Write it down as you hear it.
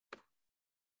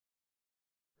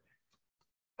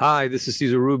Hi, this is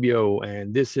Cesar Rubio,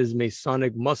 and this is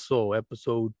Masonic Muscle,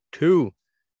 episode 2.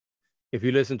 If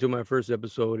you listen to my first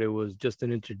episode, it was just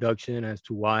an introduction as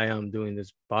to why I'm doing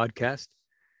this podcast.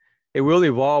 It will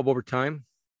evolve over time,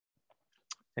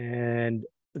 and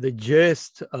the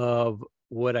gist of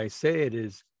what I said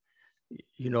is,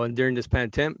 and during this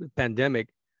pandemic,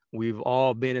 we've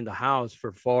all been in the house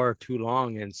for far too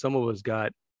long, and some of us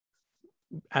got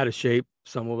out of shape,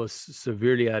 some of us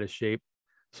severely out of shape.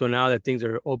 So now that things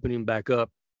are opening back up,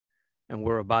 and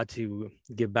we're about to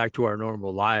get back to our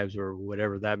normal lives or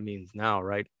whatever that means now,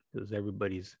 right? Because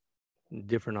everybody's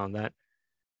different on that.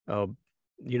 Uh,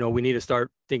 we need to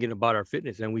start thinking about our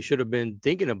fitness, and we should have been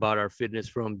thinking about our fitness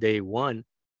from day one.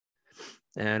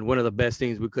 And one of the best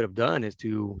things we could have done is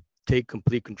to take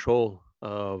complete control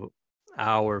of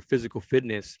our physical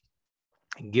fitness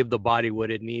and give the body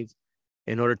what it needs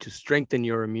in order to strengthen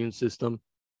your immune system,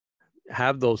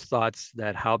 have those thoughts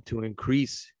that help to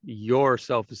increase your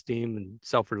self-esteem and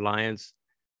self-reliance,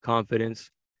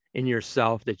 confidence in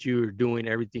yourself, that you're doing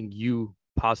everything you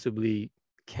possibly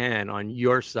can on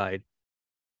your side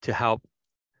to help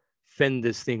fend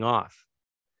this thing off.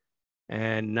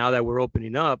 And now that we're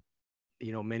opening up,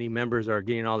 many members are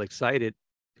getting all excited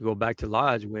to go back to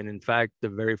lodge, when in fact the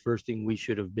very first thing we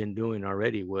should have been doing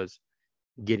already was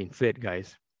getting fit.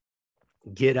 Guys,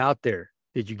 get out there.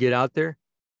 Did you get out there?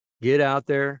 Get out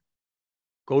there,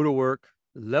 go to work,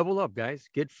 level up, guys.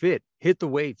 Get fit, hit the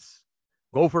weights,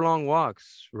 go for long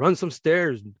walks, run some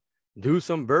stairs, do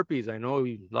some burpees. I know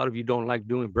a lot of you don't like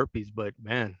doing burpees, but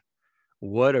man,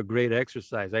 what a great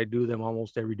exercise. I do them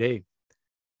almost every day.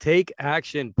 Take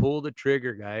action, pull the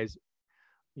trigger, guys.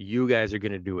 You guys are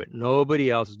going to do it. Nobody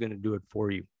else is going to do it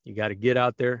for you. You got to get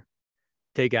out there,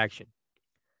 take action,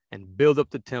 and build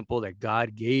up the temple that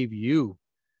God gave you.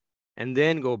 And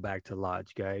then go back to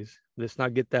lodge, guys. Let's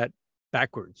not get that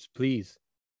backwards, please.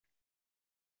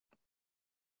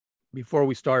 Before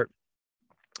we start,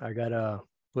 I got to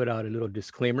put out a little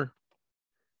disclaimer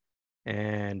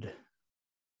and,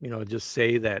 just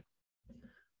say that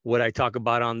what I talk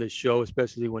about on this show,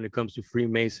 especially when it comes to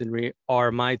Freemasonry, are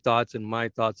my thoughts and my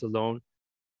thoughts alone.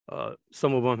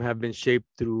 Some of them have been shaped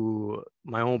through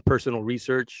my own personal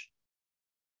research,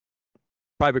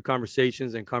 private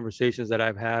conversations and conversations that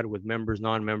I've had with members,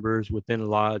 non-members, within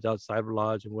lodge, outside of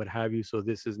lodge, and what have you. So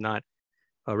this is not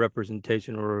a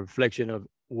representation or a reflection of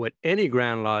what any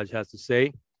Grand Lodge has to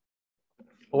say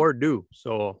or do.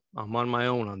 So I'm on my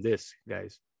own on this,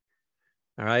 guys.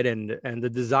 All right. And the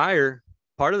desire,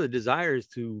 part of the desire is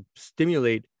to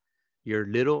stimulate your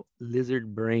little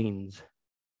lizard brains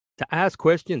to ask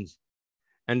questions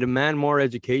and demand more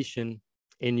education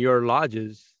in your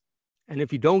lodges. And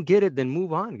if you don't get it, then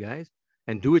move on, guys,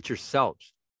 and do it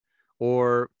yourselves,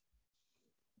 or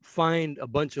find a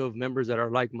bunch of members that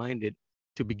are like-minded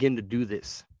to begin to do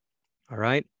this. All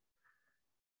right.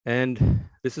 And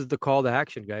this is the call to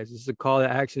action, guys. This is a call to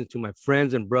action to my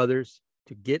friends and brothers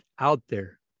to get out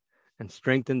there and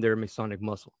strengthen their Masonic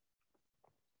muscle.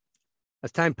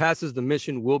 As time passes, the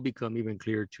mission will become even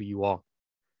clearer to you all.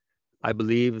 I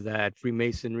believe that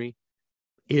Freemasonry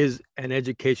is an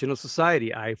educational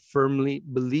society. I firmly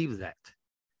believe that.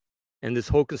 And this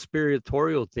whole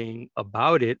conspiratorial thing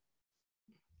about it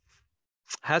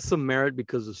has some merit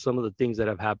because of some of the things that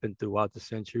have happened throughout the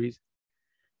centuries.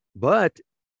 But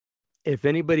if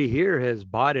anybody here has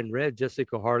bought and read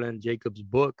Jessica Harlan Jacobs'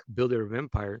 book, Builder of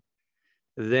Empire,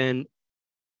 then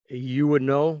you would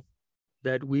know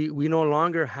that we no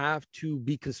longer have to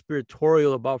be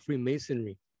conspiratorial about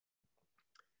Freemasonry.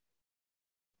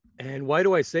 And why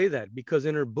do I say that? Because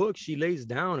in her book, she lays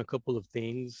down a couple of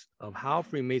things of how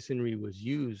Freemasonry was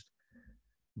used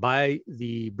by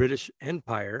the British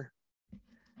Empire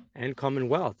and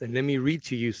Commonwealth. And let me read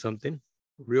to you something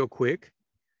real quick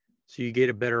so you get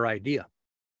a better idea.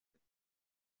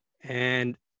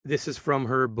 And this is from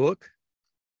her book.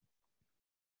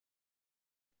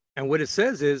 And what it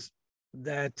says is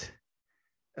that,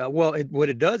 what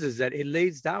it does is that it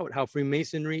lays out how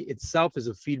Freemasonry itself is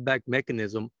a feedback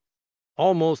mechanism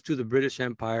almost to the British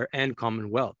Empire and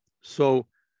Commonwealth. So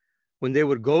when they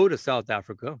would go to South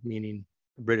Africa, meaning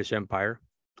the British Empire,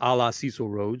 a la Cecil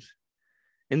Rhodes,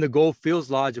 in the Gold Fields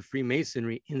Lodge of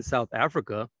Freemasonry in South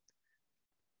Africa,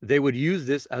 they would use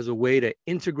this as a way to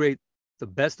integrate the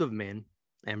best of men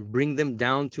and bring them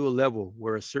down to a level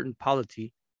where a certain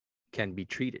polity can be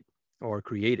treated or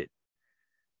created.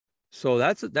 So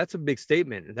that's a big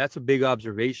statement. That's a big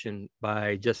observation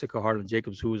by Jessica Harlan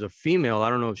Jacobs, who is a female. I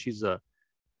don't know if she's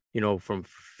from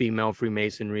female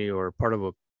Freemasonry or part of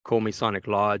a co-Masonic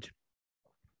lodge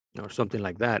or something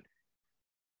like that.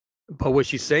 But what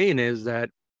she's saying is that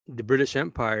the British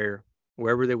Empire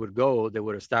wherever they would go, they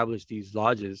would establish these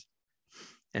lodges.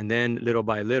 And then little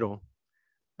by little,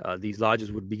 these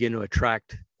lodges would begin to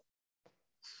attract,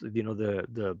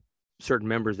 the certain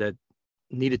members that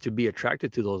needed to be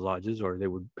attracted to those lodges, or they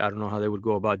would, I don't know how they would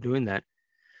go about doing that.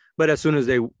 But as soon as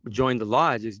they joined the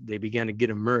lodges, they began to get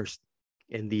immersed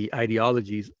in the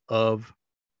ideologies of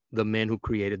the men who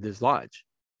created this lodge.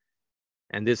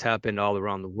 And this happened all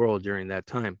around the world during that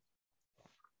time.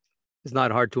 It's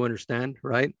not hard to understand,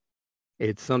 right?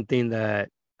 It's something that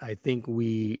I think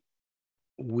we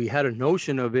had a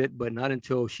notion of it, but not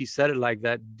until she said it like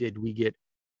that did we get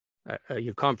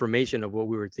a confirmation of what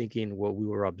we were thinking, what we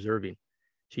were observing.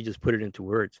 She just put it into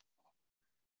words.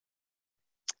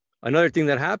 Another thing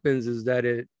that happens is that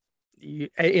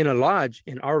in a lodge,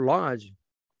 in our lodge,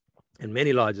 and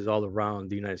many lodges all around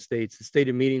the United States, the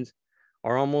stated meetings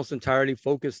are almost entirely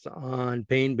focused on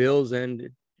paying bills and,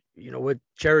 what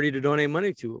charity to donate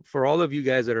money to. For all of you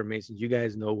guys that are Masons, you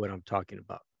guys know what I'm talking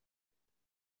about.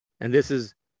 And this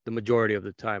is the majority of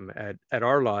the time at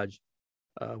our lodge.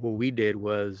 What we did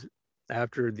was,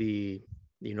 after the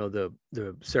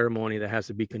ceremony that has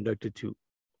to be conducted to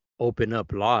open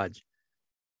up lodge,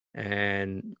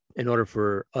 and in order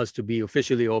for us to be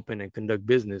officially open and conduct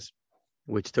business,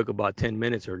 which took about 10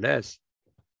 minutes or less,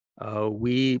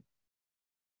 we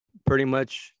pretty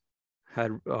much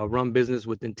had run business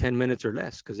within 10 minutes or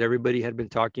less, because everybody had been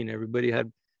talking, everybody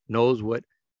knows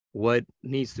what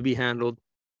needs to be handled,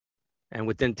 and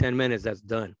within 10 minutes that's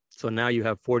done. So now you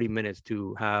have 40 minutes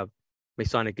to have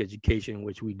Masonic education,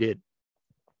 which we did,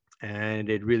 and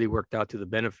it really worked out to the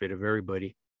benefit of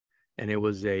everybody. And it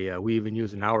was we even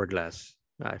used an hourglass.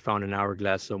 I found an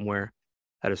hourglass somewhere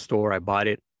at a store. I bought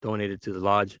it, donated to the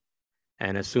lodge.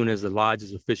 And as soon as the lodge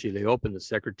is officially open, the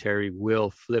secretary will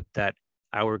flip that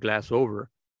hourglass over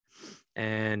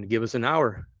and give us an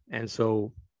hour. And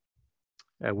so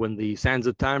when the sands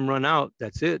of time run out,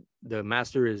 that's it. The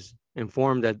master is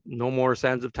informed that no more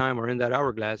sands of time are in that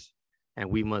hourglass, and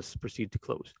we must proceed to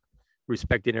close,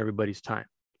 respecting everybody's time.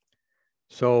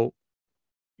 So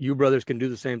you brothers can do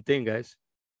the same thing, guys.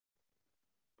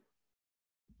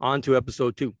 On to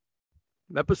episode 2.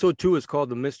 Episode 2 is called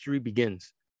The Mystery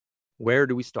Begins. Where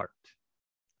do we start?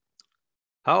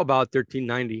 How about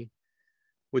 1390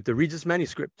 with the Regis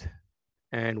manuscript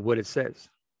and what it says?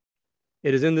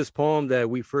 It is in this poem that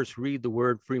we first read the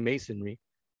word Freemasonry,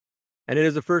 and it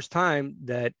is the first time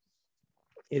that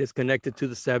it is connected to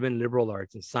the 7 liberal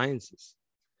arts and sciences,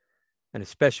 and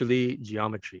especially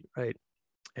geometry, right?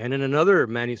 And in another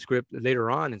manuscript later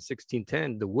on in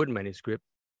 1610, the Wood manuscript,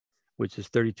 which is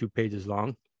 32 pages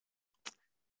long,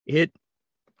 it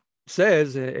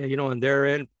says, and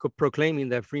therein proclaiming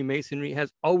that Freemasonry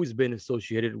has always been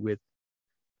associated with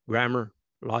grammar,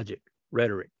 logic,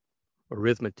 rhetoric,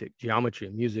 arithmetic, geometry,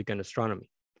 music, and astronomy.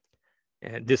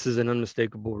 And this is an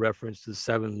unmistakable reference to the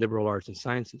 7 liberal arts and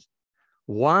sciences.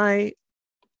 Why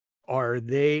are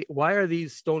these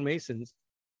stonemasons,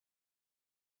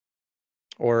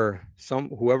 or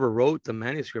whoever wrote the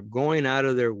manuscript, going out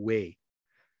of their way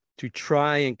to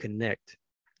try and connect,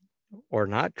 or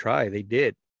not try, they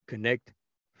did connect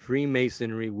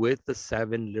Freemasonry with the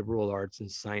 7 liberal arts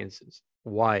and sciences?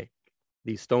 Why?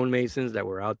 These stonemasons that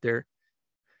were out there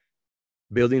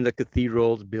building the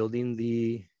cathedrals, building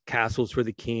the castles for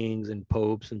the kings and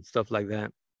popes and stuff like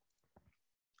that,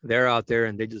 they're out there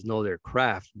and they just know their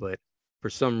craft, but for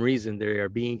some reason they are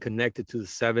being connected to the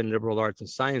 7 liberal arts and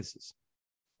sciences.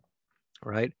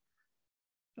 Right?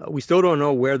 We still don't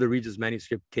know where the Regis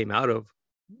manuscript came out of,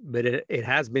 but it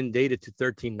has been dated to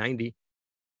 1390,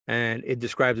 and it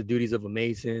describes the duties of a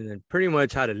Mason and pretty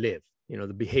much how to live,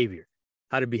 the behavior,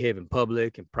 how to behave in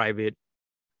public and private,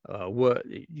 what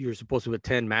you're supposed to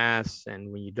attend mass,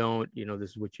 and when you don't, this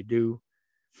is what you do,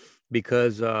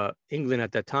 because England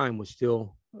at that time was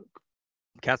still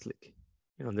Catholic.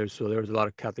 There was a lot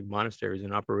of Catholic monasteries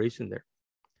in operation there.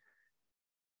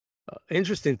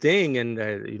 Interesting thing,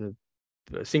 and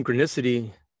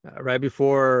synchronicity. Right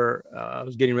before I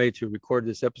was getting ready to record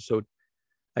this episode,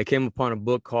 I came upon a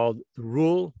book called The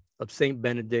Rule of Saint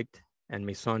Benedict and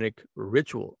Masonic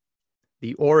Ritual: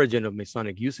 The Origin of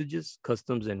Masonic Usages,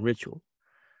 Customs, and Ritual,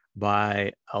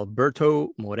 by Alberto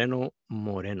Moreno.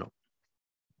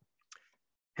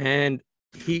 And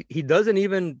he doesn't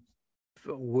even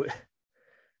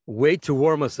wait to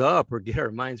warm us up or get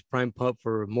our minds primed up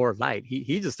for more light.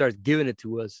 He just starts giving it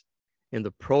to us in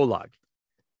the prologue.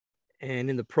 And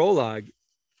in the prologue,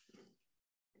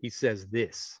 he says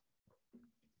this: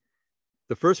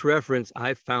 the first reference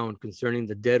I found concerning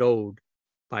the dead ode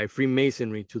by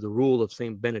Freemasonry to the rule of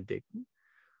Saint Benedict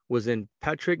was in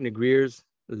Patrick Negrier's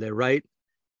Le Rite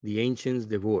des Anciens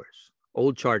Devoirs,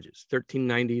 Old Charges,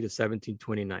 1390 to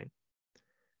 1729.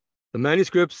 The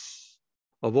manuscripts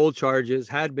of Old Charges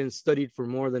had been studied for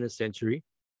more than a century,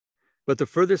 but the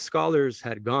furthest scholars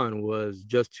had gone was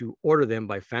just to order them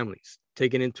by families,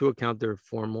 taking into account their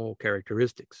formal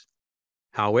characteristics.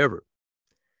 However,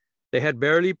 they had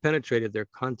barely penetrated their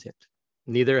content.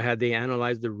 Neither had they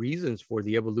analyzed the reasons for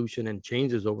the evolution and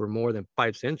changes over more than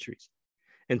 5 centuries,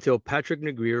 until Patrick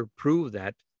Negrier proved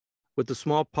that, with the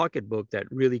small pocketbook that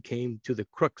really came to the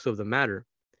crux of the matter,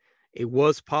 it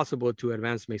was possible to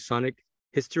advance Masonic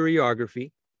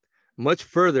historiography much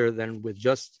further than with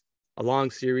just a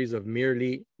long series of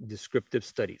merely descriptive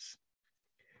studies.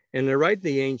 In Le Rite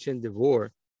d'Ancien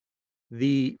Devoir,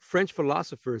 the French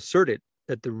philosopher asserted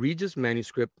that the Regius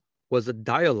manuscript was a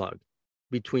dialogue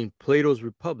between Plato's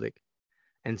Republic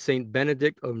and Saint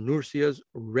Benedict of Nursia's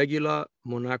Regula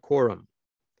Monachorum.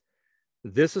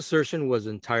 This assertion was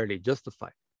entirely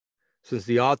justified, since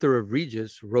the author of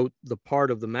Regius wrote the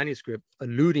part of the manuscript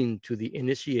alluding to the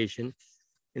initiation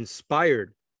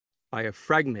inspired by a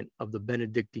fragment of the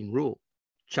Benedictine rule,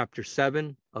 chapter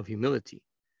 7 of humility,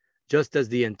 just as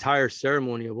the entire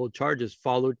ceremony of Old Charges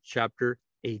followed chapter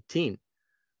 18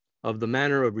 of the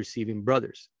manner of receiving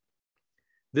brothers.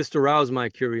 This aroused my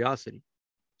curiosity,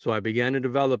 so I began to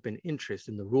develop an interest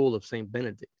in the rule of Saint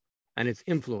Benedict and its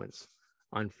influence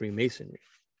on Freemasonry.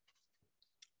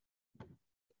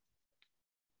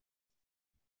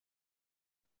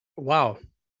 Wow.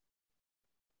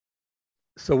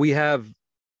 So we have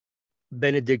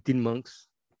Benedictine monks,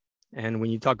 and when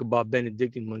you talk about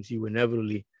Benedictine monks, you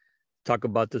inevitably talk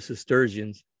about the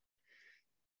Cistercians.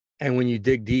 And when you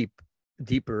dig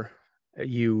deeper,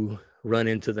 you run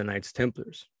into the Knights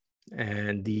Templars.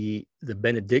 And the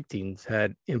Benedictines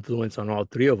had influence on all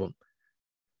three of them.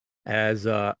 As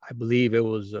I believe it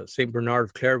was Saint Bernard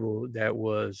of Clairvaux that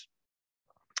was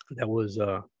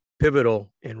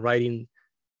pivotal in writing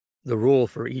the rule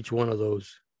for each one of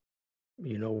those,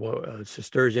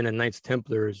 Cistercian and Knights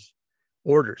Templars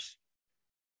orders.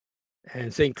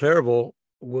 And Saint Clairvaux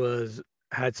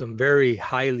had some very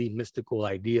highly mystical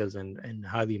ideas and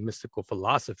highly mystical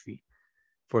philosophy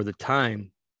for the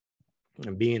time.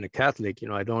 And being a Catholic,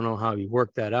 I don't know how he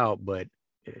worked that out, but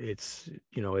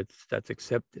that's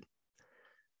accepted.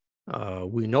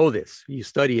 We know this. You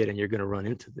study it and you're going to run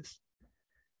into this.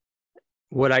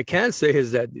 What I can say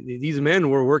is that these men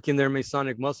were working their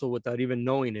Masonic muscle without even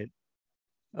knowing it.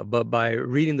 But by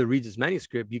reading the Regius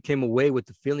manuscript, you came away with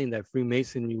the feeling that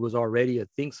Freemasonry was already a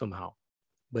thing somehow,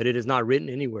 but it is not written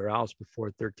anywhere else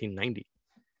before 1390.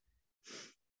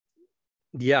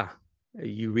 Yeah,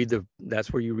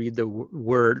 that's where you read the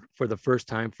word for the first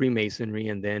time, Freemasonry,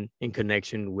 and then in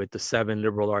connection with the 7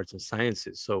 liberal arts and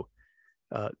sciences. So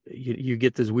you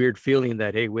get this weird feeling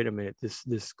that, hey, wait a minute,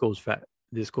 this goes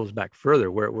back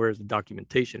further. Where's the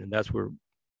documentation? And that's where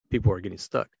people are getting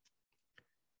stuck.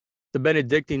 The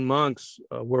Benedictine monks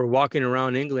were walking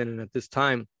around England and at this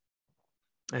time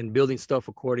and building stuff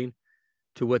according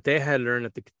to what they had learned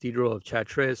at the Cathedral of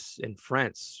Chartres in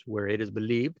France, where it is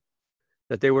believed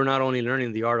that they were not only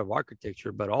learning the art of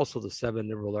architecture, but also the 7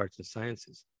 liberal arts and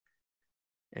sciences.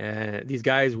 And these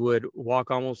guys would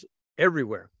walk almost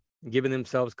everywhere, giving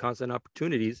themselves constant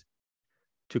opportunities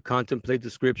to contemplate the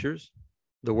scriptures,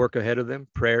 the work ahead of them,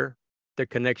 prayer, their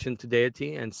connection to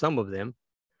deity, and some of them,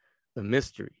 the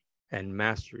mystery and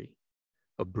mastery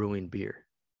of brewing beer.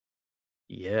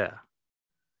 Yeah.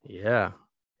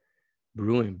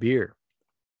 Brewing beer.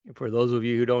 And for those of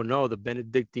you who don't know, the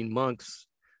Benedictine monks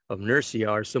of Nursia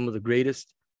are some of the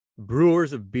greatest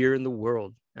brewers of beer in the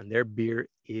world. And their beer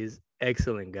is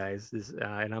excellent, guys.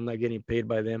 And I'm not getting paid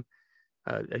by them,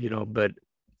 but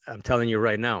I'm telling you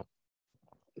right now,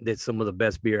 that's some of the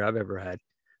best beer I've ever had.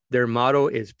 Their motto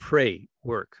is pray,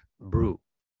 work, brew.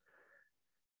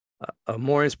 A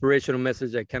more inspirational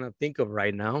message I cannot think of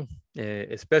right now,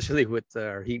 especially with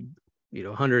our heat,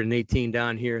 118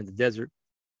 down here in the desert.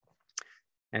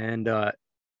 And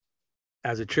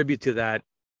as a tribute to that,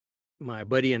 my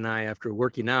buddy and I, after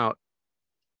working out,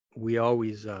 we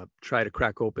always try to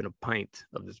crack open a pint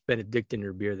of this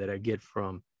Benedictiner beer that I get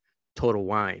from Total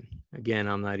Wine. Again,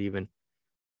 I'm not even,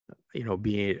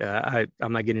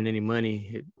 I'm not getting any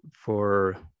money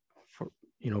for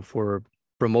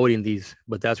promoting these,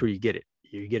 but that's where you get it.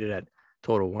 You get it at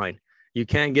Total Wine. You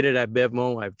can't get it at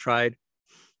Bevmo. I've tried,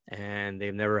 and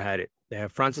they've never had it. They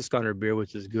have Franziskaner beer,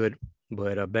 which is good,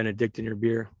 but Benedictiner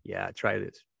beer, yeah, try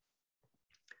this.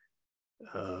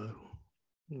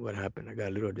 What happened? I got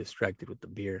a little distracted with the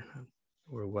beer.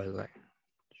 Where was I?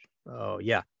 Oh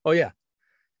yeah.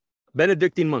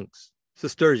 Benedictine monks,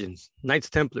 Cistercians,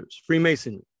 Knights Templars,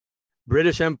 Freemasonry.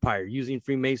 British Empire, using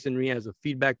Freemasonry as a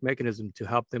feedback mechanism to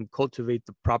help them cultivate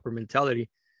the proper mentality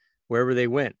wherever they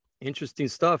went. Interesting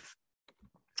stuff.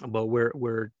 But we're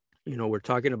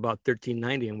talking about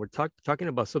 1390, and we're talking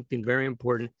about something very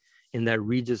important in that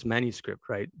Regis manuscript,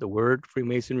 right? The word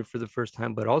Freemasonry for the first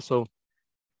time, but also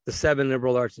the 7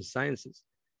 liberal arts and sciences.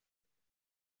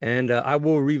 And I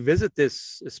will revisit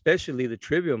this, especially the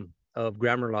trivium of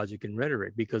grammar, logic, and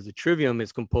rhetoric, because the trivium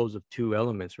is composed of 2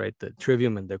 elements, right? The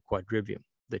trivium and the quadrivium.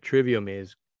 The trivium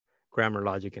is grammar,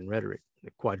 logic, and rhetoric.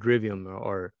 The quadrivium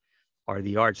are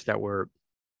the arts that were,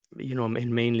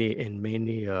 mainly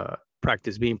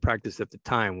being practiced at the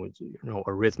time, was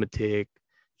arithmetic,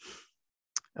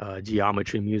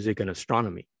 geometry, music, and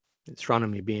astronomy.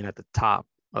 Astronomy being at the top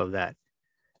of that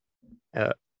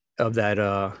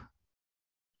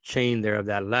chain there, of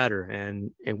that ladder.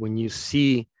 And when you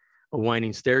see a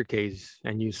winding staircase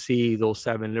and you see those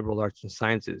 7 liberal arts and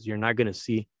sciences, you're not going to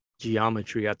see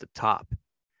geometry at the top,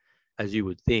 as you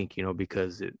would think,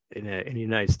 because in the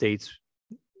United States,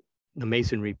 the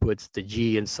Masonry puts the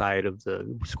G inside of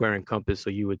the square and compass. So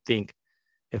you would think,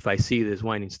 if I see this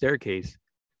winding staircase,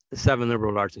 the 7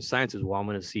 liberal arts and sciences, well, I'm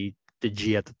going to see the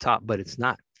G at the top, but it's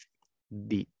not.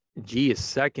 The G is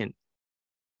second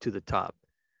to the top.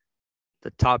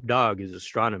 The top dog is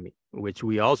astronomy, which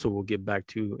we also will get back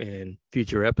to in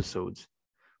future episodes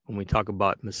when we talk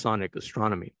about Masonic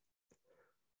astronomy.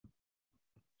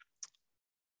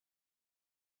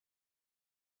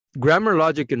 Grammar,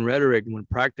 logic, and rhetoric, when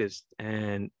practiced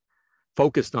and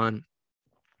focused on,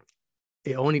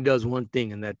 it only does one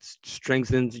thing, and that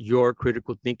strengthens your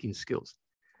critical thinking skills.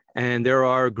 And there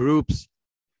are groups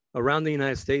around the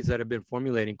United States that have been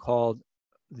formulating called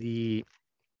the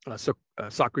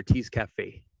Socrates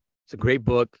Cafe. It's a great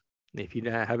book. If you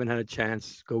haven't had a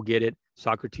chance, go get it.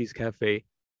 Socrates Cafe.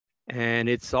 And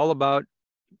it's all about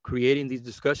creating these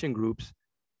discussion groups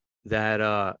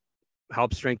that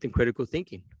help strengthen critical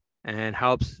thinking and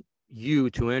helps you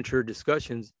to enter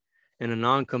discussions in a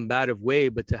non-combative way,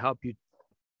 but to help you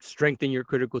strengthen your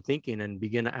critical thinking and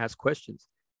begin to ask questions.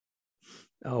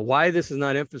 Why this is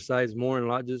not emphasized more in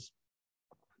lodges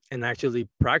and actually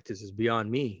practice is beyond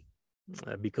me.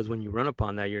 Because when you run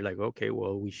upon that, you're like, okay,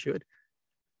 well, we should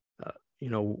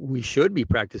be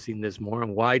practicing this more.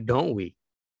 And why don't we?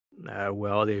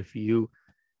 Well, if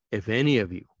any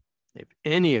of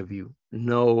you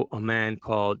know a man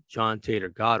called John Taylor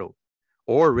Gatto,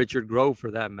 or Richard Grove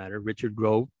for that matter. Richard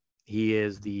Grove, he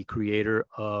is the creator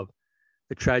of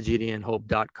the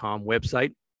tragedyandhope.com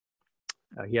website.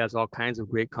 He has all kinds of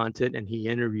great content, and he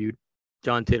interviewed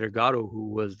John Taylor Gatto, who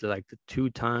was the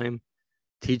 2-time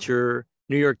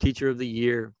New York Teacher of the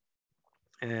Year.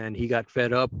 And he got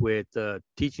fed up with the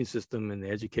teaching system and the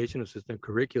educational system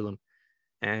curriculum.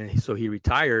 And so he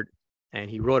retired, and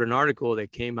he wrote an article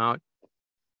that came out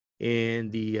in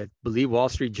the, I believe, Wall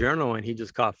Street Journal, and he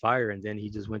just caught fire. And then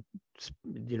he just went,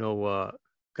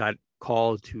 got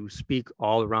called to speak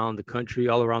all around the country,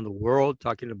 all around the world,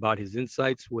 talking about his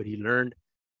insights, what he learned.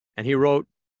 And he wrote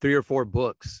 3 or 4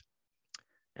 books.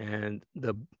 And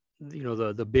the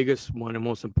biggest one and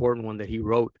most important one that he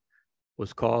wrote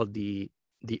was called the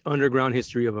Underground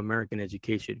History of American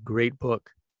Education. Great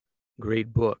book.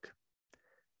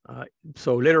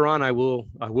 So later on, I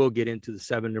will get into the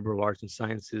 7 liberal arts and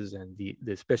sciences and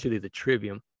especially the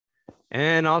trivium,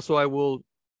 and also I will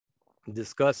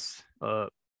discuss an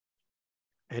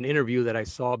interview that I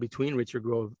saw between Richard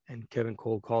Grove and Kevin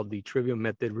Cole called "The Trivium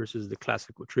Method versus the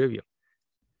Classical Trivium."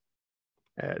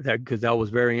 Because that was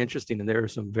very interesting, and there are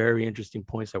some very interesting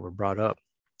points that were brought up.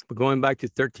 But going back to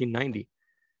 1390,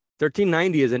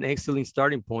 1390 is an excellent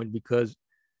starting point because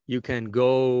you can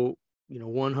go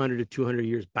 100 to 200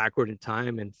 years backward in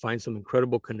time and find some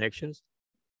incredible connections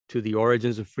to the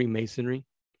origins of Freemasonry,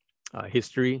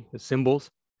 history, the symbols,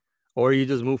 or you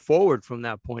just move forward from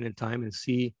that point in time and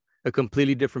see a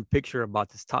completely different picture about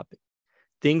this topic.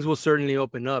 Things will certainly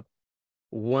open up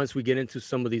once we get into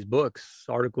some of these books,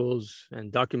 articles,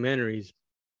 and documentaries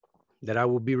that I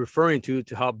will be referring to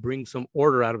help bring some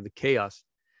order out of the chaos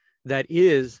that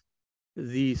is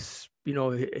the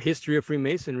history of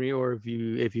Freemasonry, or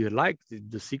if you like,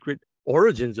 the secret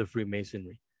origins of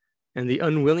Freemasonry, and the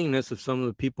unwillingness of some of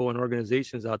the people and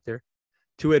organizations out there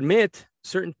to admit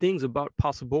certain things about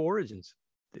possible origins.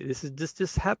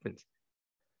 This happens.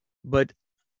 But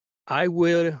I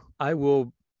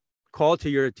will call to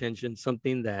your attention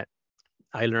something that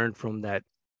I learned from that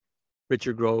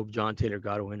Richard Grove, John Taylor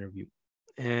Gatto interview.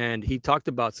 And he talked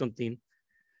about something.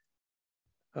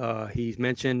 He's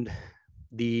mentioned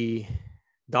the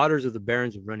Daughters of the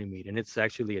Barons of Runnymede, and it's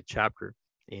actually a chapter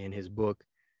in his book,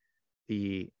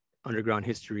 The underground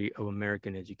history of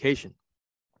American education.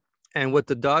 And what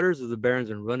the Daughters of the Barons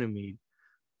of Runnymede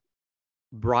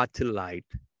brought to light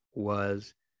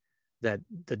was that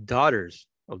the daughters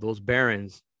of those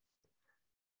barons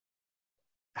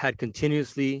had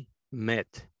continuously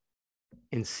met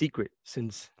in secret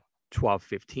since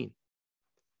 1215.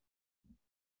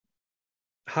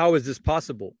 How is this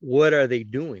possible? What are they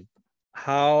doing?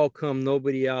 How come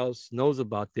nobody else knows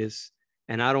about this?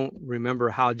 And I don't remember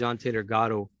how John Taylor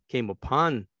Gatto came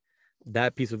upon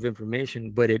that piece of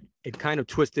information, but it kind of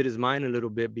twisted his mind a little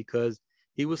bit because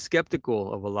he was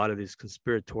skeptical of a lot of these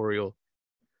conspiratorial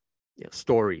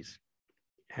stories,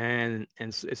 and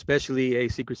especially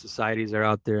secret societies are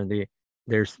out there, and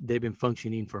they've been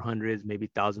functioning for hundreds, maybe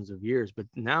thousands of years. But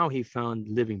now he found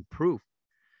living proof.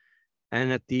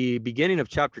 And at the beginning of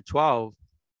chapter 12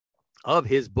 of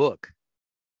his book,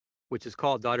 which is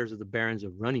called Daughters of the Barons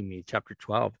of Runnymede, chapter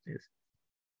 12,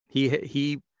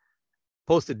 he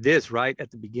posted this right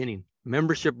at the beginning: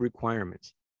 membership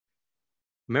requirements.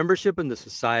 Membership in the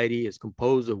society is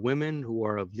composed of women who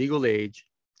are of legal age,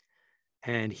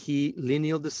 and he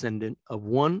lineal descendant of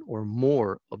one or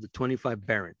more of the 25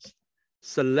 barons,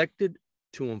 selected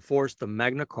to enforce the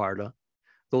Magna Carta,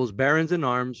 those barons in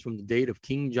arms from the date of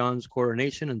King John's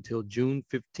coronation until June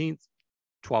 15th,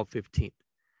 1215.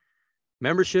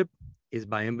 Membership is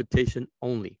by invitation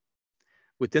only.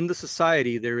 Within the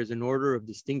society, there is an order of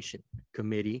distinction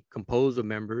committee composed of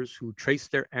members who trace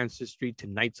their ancestry to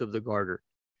Knights of the Garter,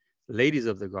 Ladies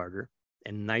of the Garter,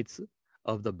 and Knights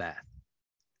of the Bath.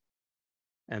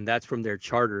 And that's from their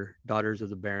charter, Daughters of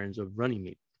the Barons of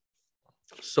Runnymede.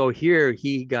 So here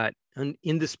he got an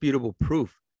indisputable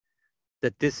proof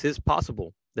that this is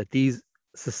possible, that these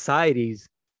societies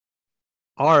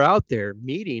are out there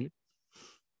meeting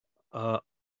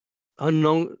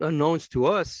unknowns to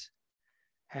us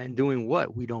and doing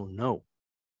what? We don't know.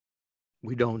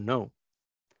 We don't know.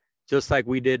 Just like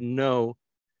we didn't know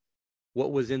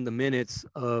what was in the minutes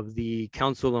of the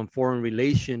Council on Foreign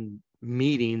Relations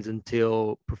meetings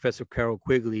until Professor Carroll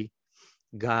Quigley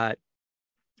got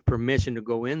permission to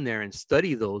go in there and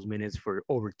study those minutes for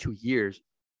over 2 years.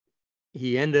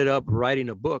 He ended up writing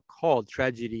a book called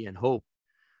Tragedy and Hope,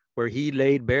 where he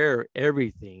laid bare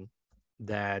everything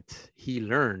that he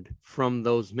learned from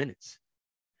those minutes.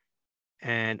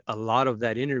 And a lot of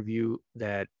that interview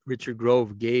that Richard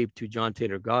Grove gave to John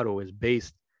Taylor Gatto is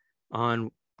based on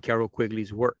Carroll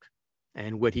Quigley's work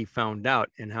and what he found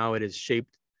out and how it has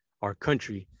shaped our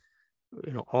country,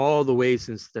 all the way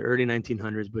since the early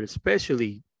 1900s, but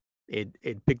especially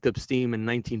it picked up steam in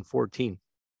 1914.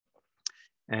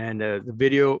 And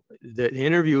the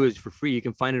interview is for free. You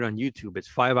can find it on YouTube. It's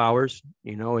 5 hours.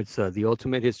 It's the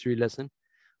ultimate history lesson,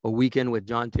 a weekend with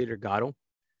John Taylor Gatto.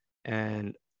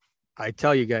 And I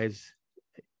tell you guys,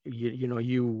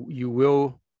 you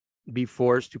will be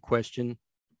forced to question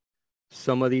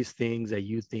some of these things that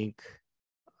you think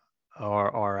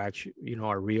are actually,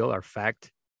 are real, are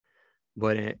fact.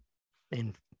 But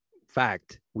in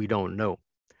fact, we don't know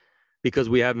because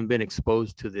we haven't been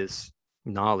exposed to this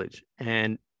knowledge.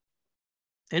 And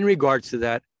in regards to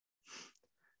that,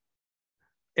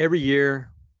 every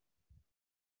year,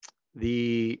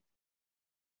 there's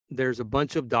a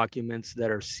bunch of documents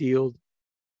that are sealed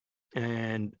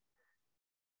and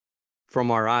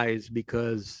from our eyes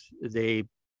because they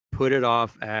put it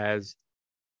off as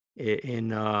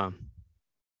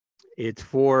it's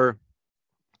for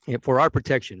our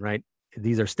protection, right?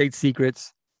 These are state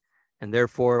secrets, and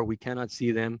therefore we cannot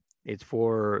see them. It's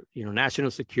for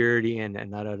national security and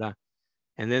da da da,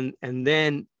 and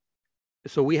then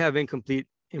so we have incomplete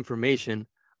information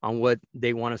on what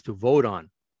they want us to vote on.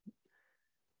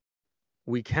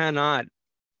 We cannot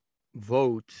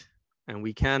vote, and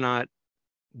we cannot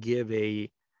give we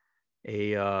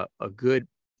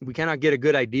cannot get a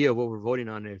good idea of what we're voting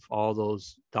on if all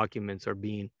those documents are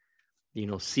being,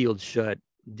 sealed shut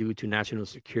due to national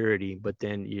security. But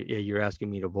then you're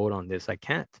asking me to vote on this.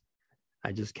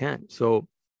 I just can't. So,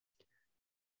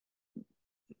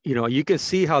 you can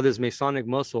see how this Masonic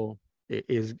muscle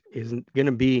is going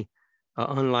to be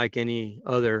unlike any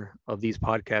other of these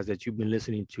podcasts that you've been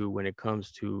listening to when it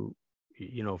comes to,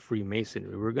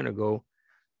 Freemasonry. We're going to go,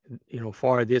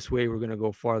 far this way. We're going to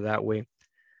go far that way.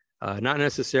 Not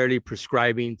necessarily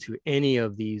prescribing to any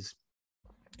of these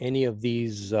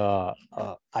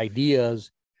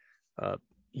ideas,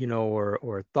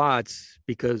 or thoughts,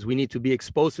 because we need to be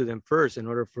exposed to them first in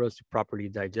order for us to properly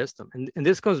digest them. And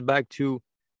this comes back to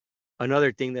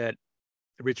another thing that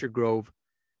Richard Grove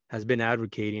has been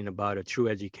advocating about: a true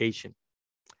education.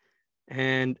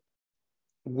 And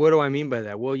what do I mean by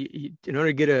that? Well, in order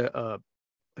to get a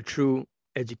true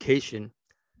education,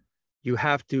 you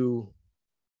have to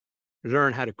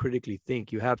learn how to critically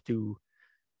think. You have to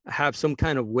have some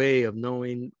kind of way of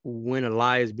knowing when a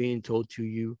lie is being told to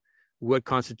you, what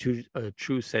constitutes a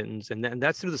true sentence. And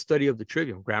that's through the study of the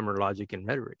trivium, grammar, logic, and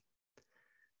rhetoric.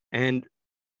 And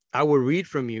I will read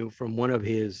from you from one of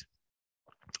his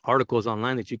articles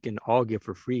online that you can all get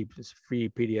for free. It's a free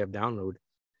PDF download.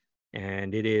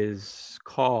 And it is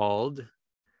called,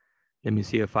 let me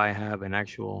see if I have an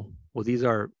actual, well, these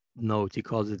are notes. He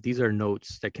calls it, these are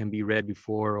notes that can be read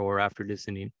before or after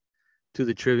listening to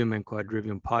the Trivium and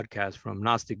Quadrivium podcast from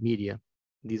Gnostic Media.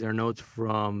 These are notes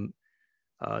from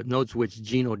notes which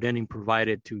Gino Denning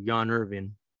provided to Jan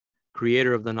Irvin,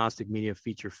 creator of the Gnostic Media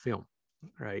feature film,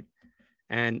 right?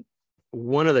 And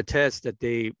one of the tests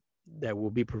that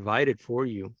will be provided for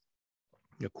you,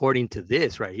 according to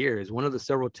this right here, is one of the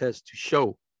several tests to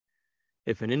show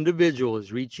if an individual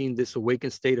is reaching this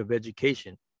awakened state of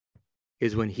education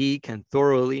is when he can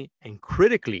thoroughly and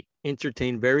critically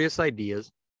entertain various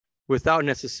ideas without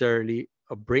necessarily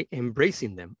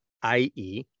embracing them,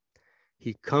 i.e.,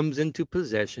 he comes into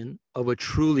possession of a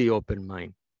truly open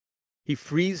mind. He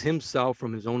frees himself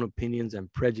from his own opinions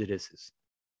and prejudices.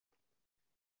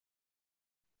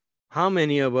 How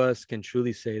many of us can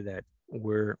truly say that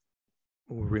we're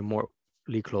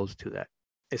remotely close to that?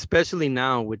 Especially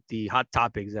now with the hot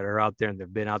topics that are out there and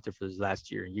they've been out there for this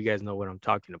last year. You guys know what I'm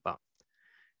talking about.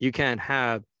 You can't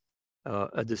have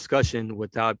a discussion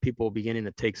without people beginning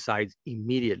to take sides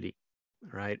immediately,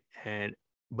 right?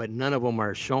 But none of them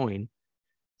are showing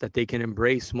that they can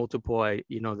embrace multiple,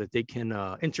 that they can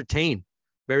entertain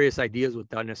various ideas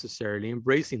without necessarily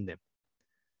embracing them.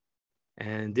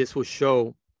 And this will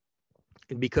show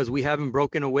because we haven't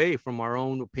broken away from our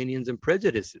own opinions and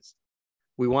prejudices.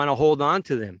 We want to hold on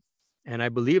to them. And I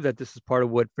believe that this is part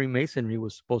of what Freemasonry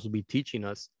was supposed to be teaching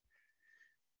us.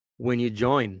 When you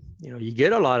join, you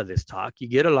get a lot of this talk, you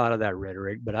get a lot of that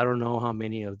rhetoric, but I don't know how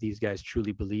many of these guys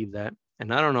truly believe that.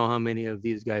 And I don't know how many of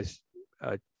these guys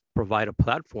provide a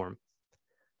platform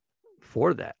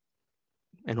for that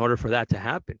in order for that to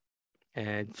happen.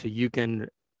 And so you can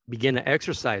begin to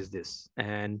exercise this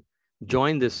and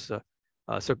join this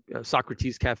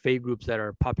Socrates Cafe groups that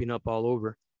are popping up all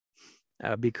over.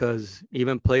 Because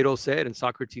even Plato said and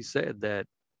Socrates said that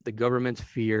the governments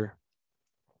fear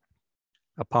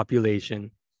a population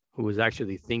who is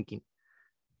actually thinking.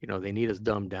 They need us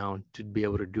dumbed down to be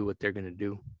able to do what they're going to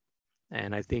do.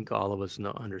 And I think all of us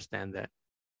understand that.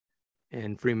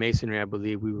 In Freemasonry, I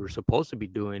believe we were supposed to be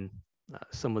doing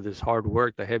some of this hard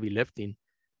work, the heavy lifting,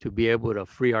 to be able to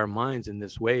free our minds in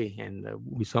this way. And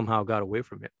we somehow got away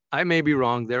from it. I may be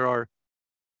wrong. There are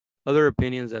other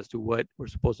opinions as to what we're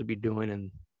supposed to be doing.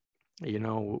 And,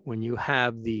 when you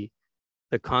have the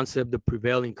concept, the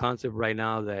prevailing concept right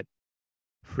now that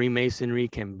Freemasonry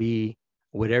can be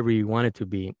whatever you want it to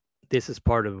be, this is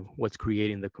part of what's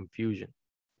creating the confusion.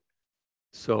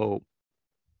 So,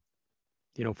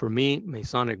 for me,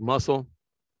 Masonic muscle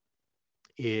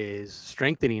is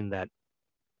strengthening that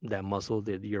muscle,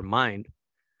 your mind.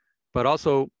 But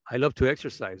also, I love to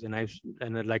exercise,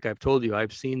 and like I've told you,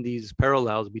 I've seen these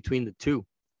parallels between the two.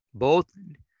 Both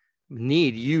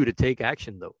need you to take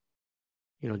action, though.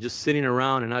 Just sitting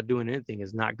around and not doing anything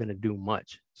is not going to do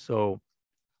much. So,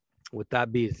 with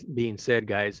that being said,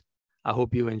 guys, I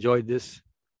hope you enjoyed this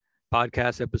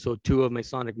podcast, episode 2 of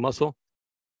Masonic Muscle,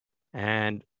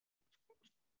 and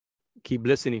keep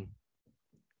listening,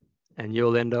 and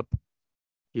you'll end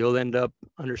up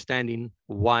understanding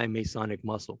why Masonic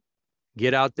Muscle.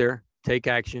 Get out there, take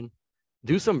action,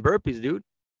 do some burpees, dude.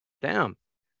 Damn,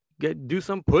 do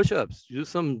some push-ups, do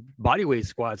some body weight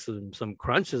squats, some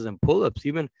crunches and pull-ups,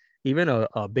 even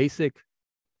a basic,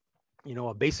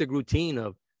 a basic routine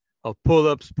of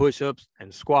pull-ups, push-ups,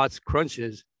 and squats,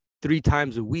 crunches 3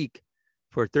 times a week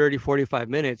for 30, 45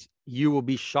 minutes. You will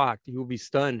be shocked. You will be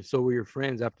stunned. So will your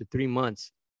friends after 3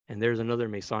 months. And there's another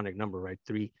Masonic number, right?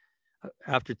 3.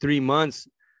 After 3 months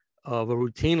of a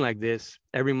routine like this,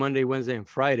 every Monday, Wednesday, and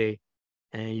Friday,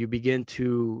 and you begin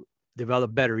to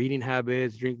develop better eating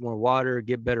habits, drink more water,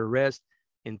 get better rest.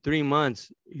 In 3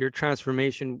 months, your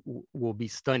transformation will be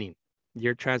stunning.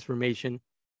 Your transformation,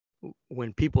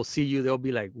 when people see you, they'll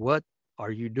be like, what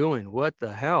are you doing? What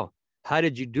the hell? How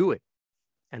did you do it?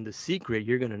 And the secret,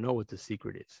 you're going to know what the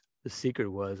secret is. The secret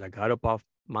was I got up off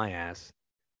my ass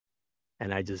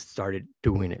and I just started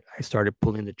doing it. I started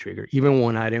pulling the trigger, even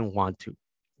when I didn't want to.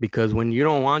 Because when you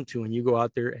don't want to and you go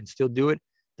out there and still do it,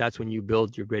 that's when you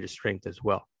build your greatest strength as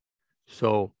well.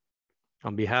 So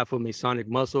on behalf of Masonic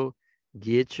Muscle,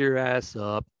 get your ass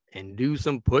up and do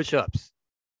some push-ups.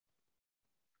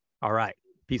 All right.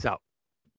 Peace out.